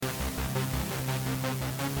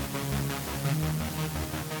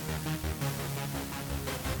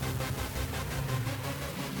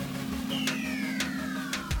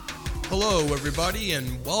Hello, everybody,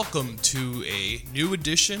 and welcome to a new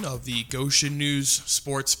edition of the Goshen News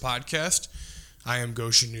Sports Podcast. I am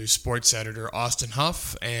Goshen News Sports Editor Austin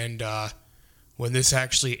Hough, and when this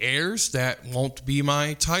actually airs, that won't be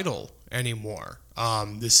my title anymore.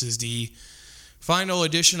 This is the final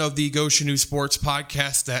edition of the Goshen News Sports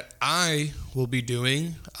Podcast that I will be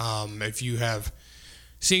doing. If you have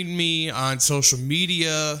seen me on social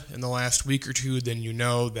media in the last week or two, then you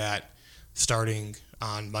know that starting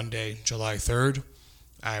on Monday, July 3rd,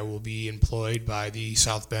 I will be employed by the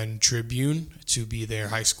South Bend Tribune to be their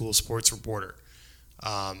high school sports reporter,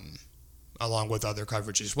 along with other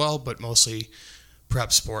coverage as well, but mostly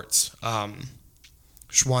prep sports.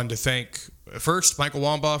 Just wanted to thank first Michael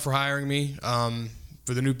Wamba for hiring me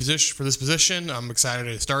for the new position. For this position, I'm excited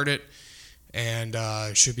to start it, and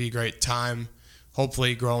it should be a great time.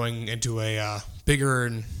 Hopefully, growing into a bigger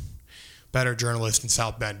and better journalist in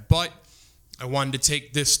South Bend. But I wanted to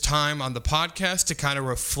take this time on the podcast to kind of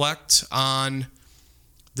reflect on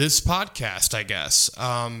this podcast, I guess.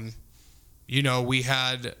 We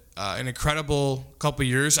had an incredible couple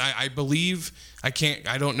years. I believe, I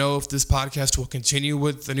don't know if this podcast will continue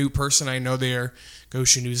with the new person. I know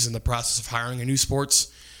Goshen News is in the process of hiring a new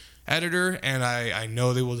sports editor, and I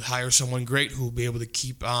know they will hire someone great who will be able to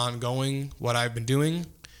keep on going what I've been doing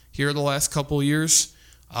here the last couple of years.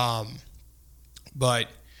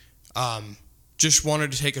 Just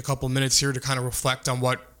wanted to take a couple minutes here to kind of reflect on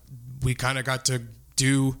what we kind of got to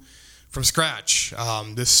do from scratch.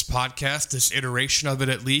 This podcast, this iteration of it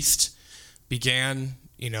at least, began,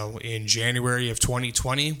 in January of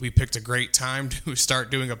 2020. We picked a great time to start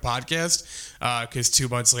doing a podcast because 2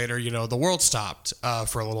 months later, the world stopped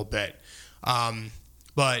for a little bit.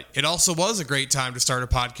 But it also was a great time to start a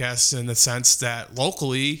podcast in the sense that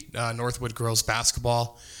locally, Northwood girls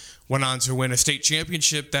basketball went on to win a state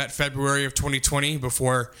championship that February of 2020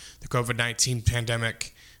 before the COVID-19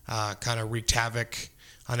 pandemic kind of wreaked havoc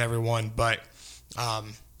on everyone. But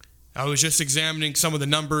I was just examining some of the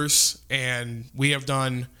numbers, and we have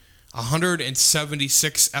done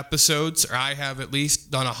 176 episodes, or I have at least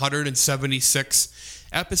done 176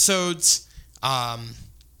 episodes on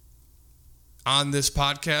this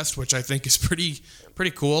podcast, which I think is pretty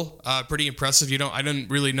cool, pretty impressive. I didn't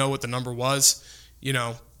really know what the number was,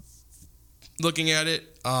 looking at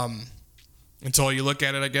it, until you look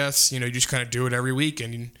at it, I guess. You just kind of do it every week,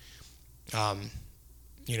 and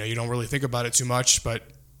you don't really think about it too much. But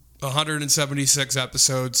 176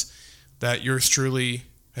 episodes that yours truly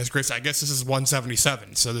has graced. I guess this is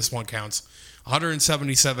 177, so this one counts.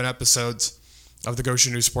 177 episodes of the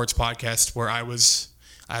Goshen News Sports Podcast, where I was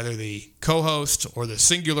either the co-host or the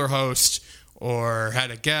singular host or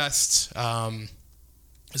had a guest.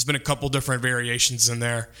 There's been a couple different variations in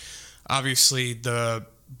there. Obviously, the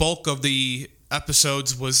bulk of the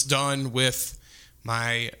episodes was done with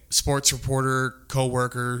my sports reporter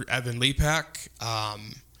co-worker, Evan Lepak.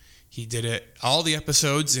 He did all the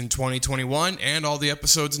episodes in 2021 and all the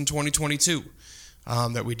episodes in 2022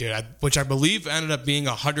 that we did, which I believe ended up being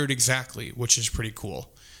 100 exactly, which is pretty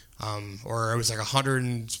cool. Or it was like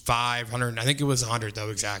 105, 100. I think it was 100 though,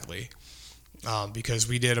 exactly. Because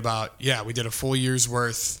we did a full year's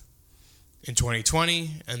worth in 2020,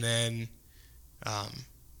 and then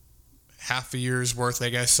half a year's worth, I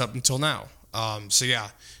guess, up until now.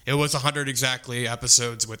 It was 100 exactly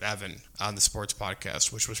episodes with Evan on the sports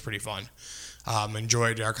podcast, which was pretty fun.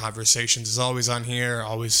 Enjoyed our conversations as always on here.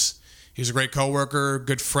 He's a great coworker,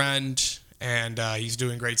 good friend, and he's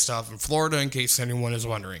doing great stuff in Florida, in case anyone is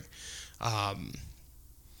wondering. I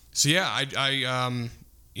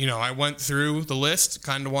went through the list,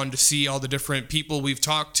 kind of wanted to see all the different people we've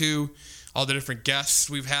talked to, all the different guests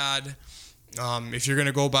we've had. If you're going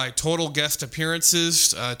to go by total guest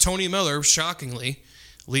appearances, Tony Miller, shockingly,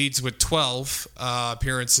 leads with 12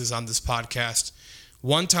 appearances on this podcast.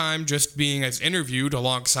 One time just being as interviewed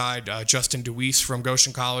alongside Justin DeWeese from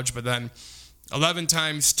Goshen College, but then 11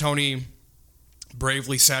 times Tony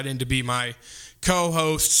bravely sat in to be my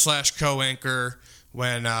co-host / co-anchor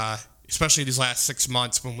when, especially these last 6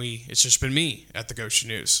 months when it's just been me at the Goshen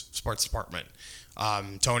News Sports Department.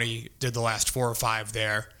 Tony did the last 4 or 5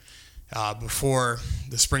 there before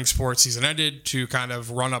the spring sports season ended to kind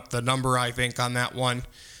of run up the number, I think, on that one.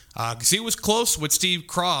 Because he was close with Steve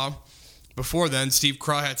Craw before then. Steve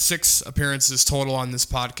Craw had 6 appearances total on this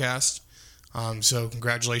podcast. So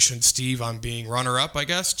congratulations, Steve, on being runner-up, I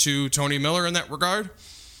guess, to Tony Miller in that regard.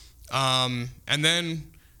 And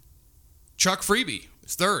then Chuck Freeby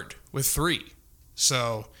is third with 3.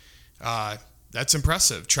 So that's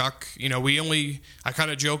impressive. Chuck, I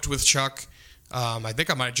kind of joked with Chuck. I think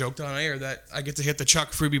I might have joked on air that I get to hit the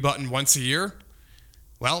Chuck Freeby button once a year,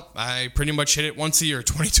 well, I pretty much hit it once a year,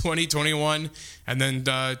 2020, 21, and then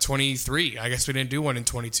 23. I guess we didn't do one in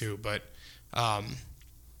 22, but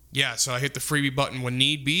yeah, so I hit the freebie button when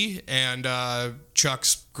need be, and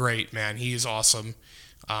Chuck's great, man. He is awesome.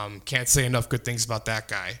 Can't say enough good things about that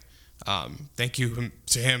guy. Thank you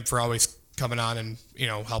to him for always coming on and,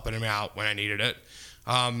 helping him out when I needed it.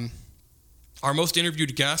 Our most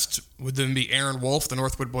interviewed guest would then be Aaron Wolf, the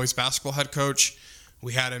Northwood boys basketball head coach.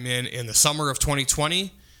 We had him in the summer of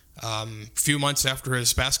 2020, a few months after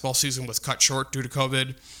his basketball season was cut short due to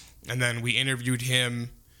COVID. And then we interviewed him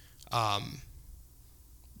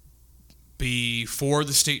before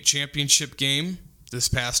the state championship game this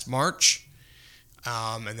past March.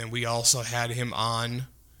 And then we also had him on,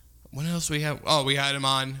 when else we have? Oh, we had him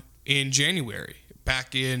on in January,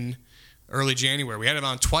 back in early January. We had him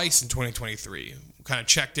on twice in 2023. We kind of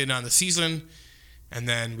checked in on the season, and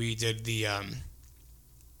then we did the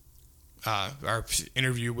our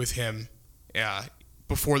interview with him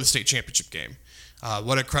before the state championship game.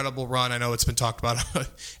 What a credible run. I know it's been talked about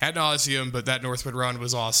ad nauseum, but that Northwood run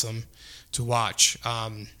was awesome to watch.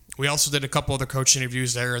 We also did a couple other coach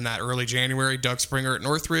interviews there in that early January. Doug Springer at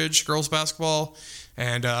Northridge girls basketball,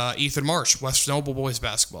 and Ethan Marsh, West Noble boys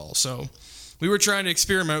basketball. So we were trying to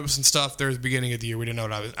experiment with some stuff there at the beginning of the year. We didn't know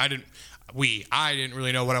what I didn't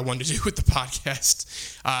really know what I wanted to do with the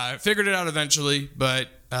podcast. Figured it out eventually, but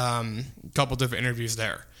a couple different interviews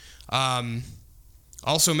there.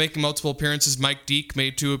 Also making multiple appearances, Mike Deek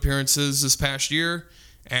made 2 appearances this past year,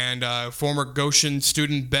 and former Goshen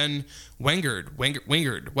student Ben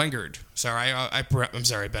Wengard. Sorry, I'm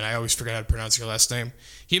sorry, Ben. I always forget how to pronounce your last name.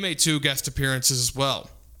 He made 2 guest appearances as well,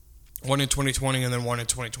 one in 2020 and then one in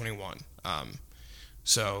 2021.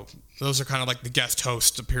 So those are kind of like the guest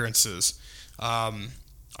host appearances.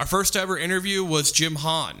 Our first ever interview was Jim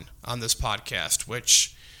Hahn on this podcast,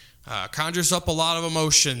 which conjures up a lot of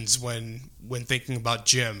emotions when thinking about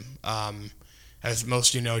Jim. As most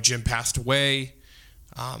of you know, Jim passed away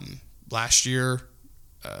last year.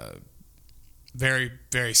 Very,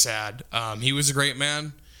 very sad. He was a great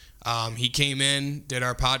man. He came in, did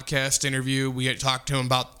our podcast interview. We had talked to him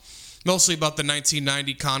mostly about the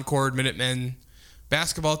 1990 Concord Minutemen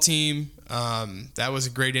basketball team. That was a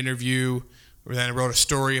great interview. We then wrote a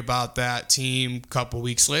story about that team a couple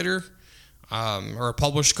weeks later, or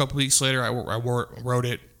published a couple weeks later. I wrote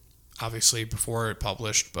it, obviously, before it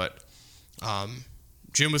published, but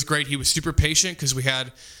Jim was great. He was super patient because we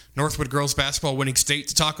had Northwood girls basketball winning state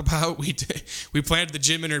to talk about. We planned the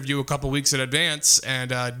Jim interview a couple weeks in advance and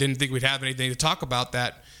didn't think we'd have anything to talk about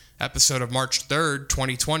that episode of March 3rd,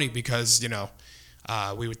 2020, because, we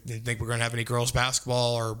didn't think we were going to have any girls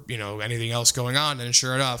basketball or, anything else going on. And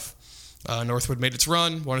sure enough, Northwood made its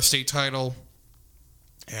run, won a state title.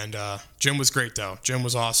 And Jim was great, though. Jim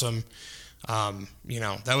was awesome.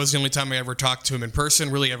 That was the only time I ever talked to him in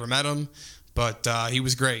person, really ever met him. But he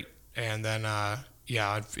was great. And then,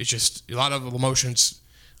 it's just a lot of emotions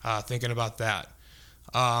thinking about that.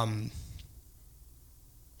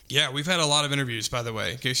 We've had a lot of interviews, by the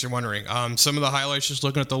way, in case you're wondering. Some of the highlights, just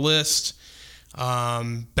looking at the list.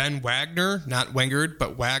 Ben Wagner, not Wengard,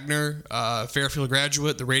 but Wagner, Fairfield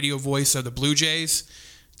graduate, the radio voice of the Blue Jays.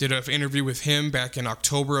 Did an interview with him back in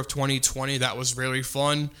October of 2020. That was really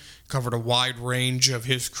fun. Covered a wide range of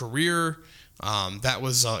his career. That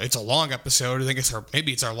was it's a long episode. I think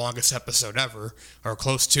it's our longest episode ever, or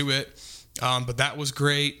close to it. But that was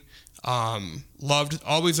great.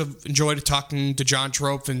 Always enjoyed talking to John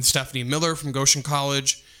Trope and Stephanie Miller from Goshen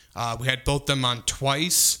College. We had both them on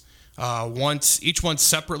twice. Each one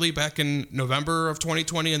separately back in November of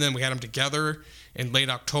 2020, and then we had them together in late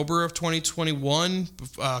October of 2021,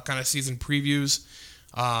 kind of season previews.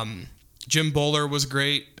 Jim Bowler was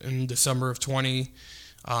great in December of 20.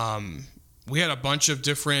 We had a bunch of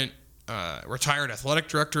different retired athletic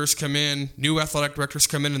directors come in, new athletic directors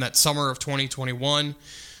come in that summer of 2021.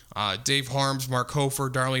 Dave Harms, Mark Hofer,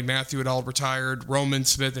 Darlene Matthew had all retired. Roman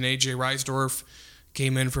Smith and A.J. Reisdorf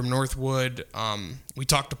came in from Northwood. We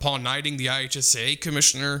talked to Paul Knighting, the IHSA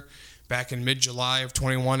commissioner, back in mid-July of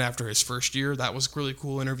 21 after his first year. That was a really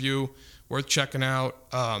cool interview, worth checking out.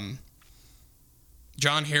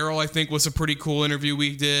 John Harrell, I think, was a pretty cool interview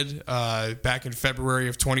we did back in February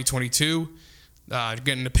of 2022.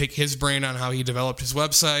 Getting to pick his brain on how he developed his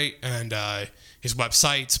website and his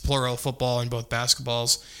websites, plural, football and both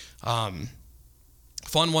basketballs.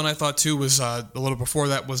 Fun one I thought, too, was a little before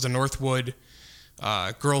that was the Northwood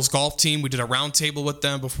girls golf team. We did a roundtable with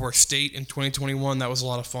them before state in 2021. That was a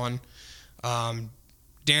lot of fun.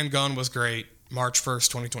 Dan Gunn was great, March 1st,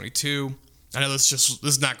 2022. I know this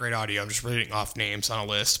is not great audio. I'm just reading off names on a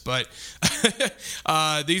list, but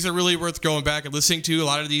these are really worth going back and listening to. A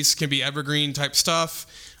lot of these can be evergreen type stuff.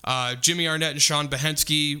 Jimmy Arnett and Sean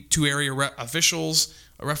Behensky, two area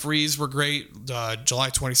referees were great. July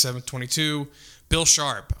 27th, 22. Bill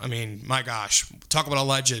Sharp, I mean, my gosh, talk about a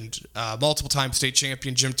legend. Multiple-time state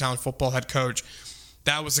champion, Jimtown football head coach.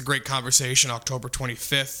 That was a great conversation, October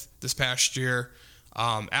 25th this past year.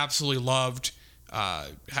 Absolutely loved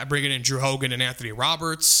bringing in Drew Hogan and Anthony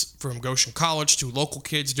Roberts from Goshen College, two local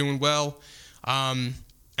kids doing well. And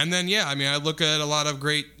then, I look at a lot of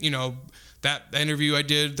great, that interview I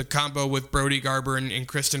did, the combo with Brody Garber and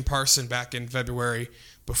Kristen Parson back in February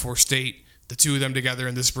before state. The two of them together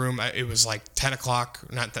in this room, it was like 10 o'clock,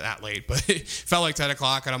 not that late, but it felt like 10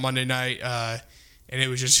 o'clock on a Monday night. And it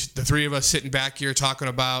was just the three of us sitting back here talking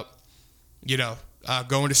about,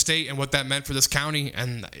 going to state and what that meant for this county.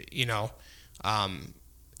 And,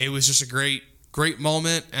 it was just a great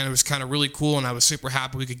moment, and it was kind of really cool. And I was super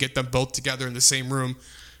happy we could get them both together in the same room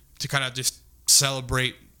to kind of just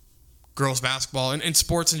celebrate girls basketball and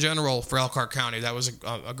sports in general for Elkhart County. That was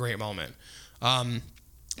a great moment.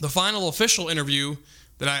 The final official interview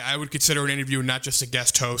that I would consider an interview, not just a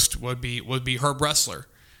guest host, would be Herb Ressler,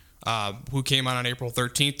 who came on April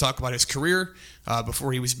 13th, talk about his career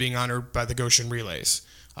before he was being honored by the Goshen Relays.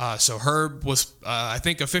 So Herb was, I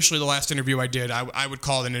think, officially the last interview I did. I would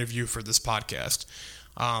call it an interview for this podcast.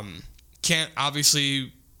 Can't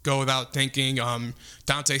obviously go without thanking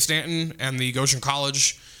Dante Stanton and the Goshen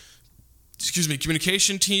College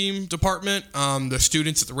communication team department, the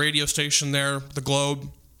students at the radio station there, the Globe,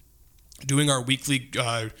 doing our weekly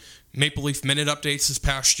Maple Leaf Minute updates this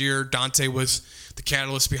past year. Dante was the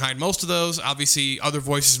catalyst behind most of those. Obviously, other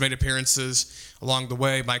voices made appearances along the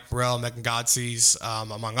way, Mike Burrell, Megan Godsees,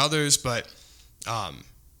 among others, but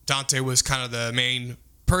Dante was kind of the main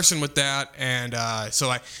person with that, and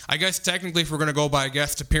so I guess technically if we're going to go by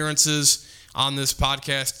guest appearances on this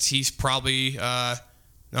podcast, he's probably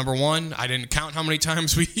number one. I didn't count how many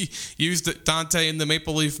times we used Dante in the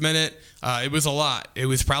Maple Leaf Minute. It was a lot. It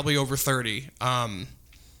was probably over 30.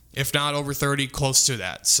 If not over 30, close to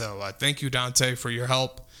that. So thank you, Dante, for your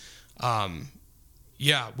help.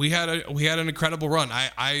 We had an incredible run.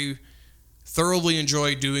 I thoroughly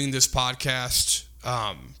enjoyed doing this podcast.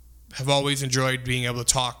 Have always enjoyed being able to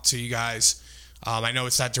talk to you guys. I know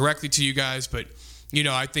it's not directly to you guys, but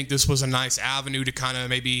I think this was a nice avenue to kind of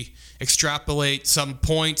maybe extrapolate some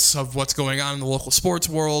points of what's going on in the local sports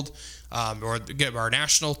world, or get our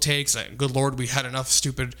national takes. Good Lord, we had enough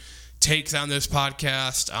stupid takes on this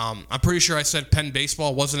podcast. I'm pretty sure I said Penn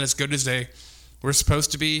baseball wasn't as good as they were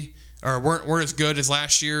supposed to be, or weren't as good as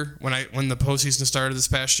last year when the postseason started this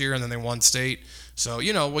past year, and then they won state. So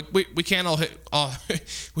we can't all hit.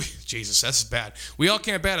 Jesus, that's bad. We all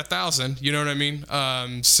can't bat 1,000. You know what I mean?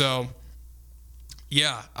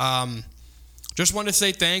 Just wanted to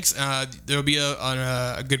say thanks. There'll be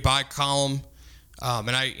a goodbye column, and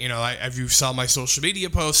if you saw my social media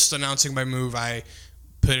posts announcing my move, I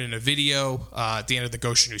put in a video at the end of the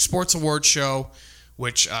Goshen News Sports Awards show,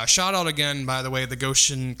 which shout out again, by the way, the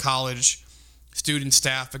Goshen College student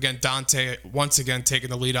staff. Again, Dante once again taking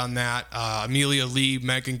the lead on that. Amelia Lee,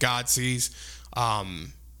 Megan Godsees,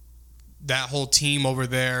 that whole team over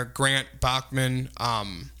there. Grant Bachman.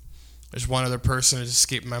 There's one other person that's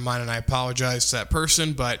escaping my mind, and I apologize to that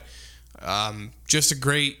person, but just a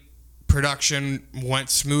great production,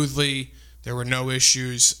 went smoothly. There were no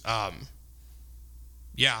issues.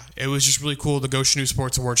 It was just really cool, the Goshen News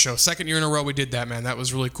Sports Awards show. Second year in a row we did that, man. That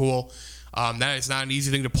was really cool. That is not an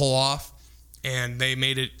easy thing to pull off, and they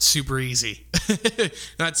made it super easy.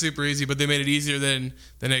 Not super easy, but they made it easier than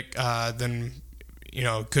it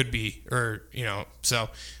could be, so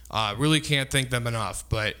really can't thank them enough,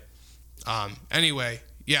 but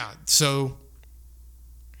so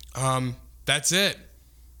that's it.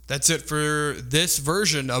 That's it for this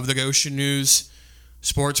version of the Goshen News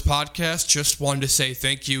Sports Podcast. Just wanted to say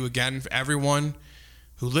thank you again for everyone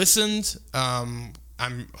who listened. I'm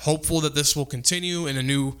hopeful that this will continue in a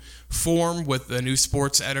new form with a new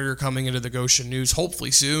sports editor coming into the Goshen News,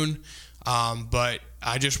 hopefully soon. But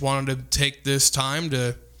I just wanted to take this time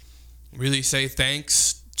to really say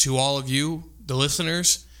thanks to all of you, the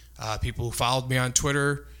listeners, people who followed me on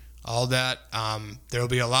Twitter, all that. There will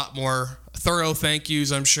be a lot more thorough thank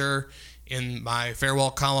yous, I'm sure, in my farewell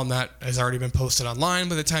column that has already been posted online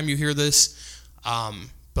by the time you hear this.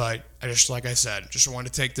 But like I said, just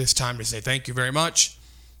wanted to take this time to say thank you very much.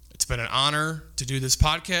 It's been an honor to do this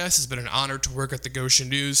podcast. It's been an honor to work at the Goshen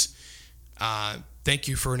News. Thank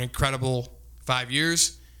you for an incredible 5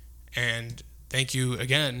 years. And thank you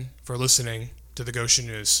again for listening to to the Goshen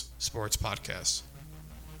News Sports Podcast.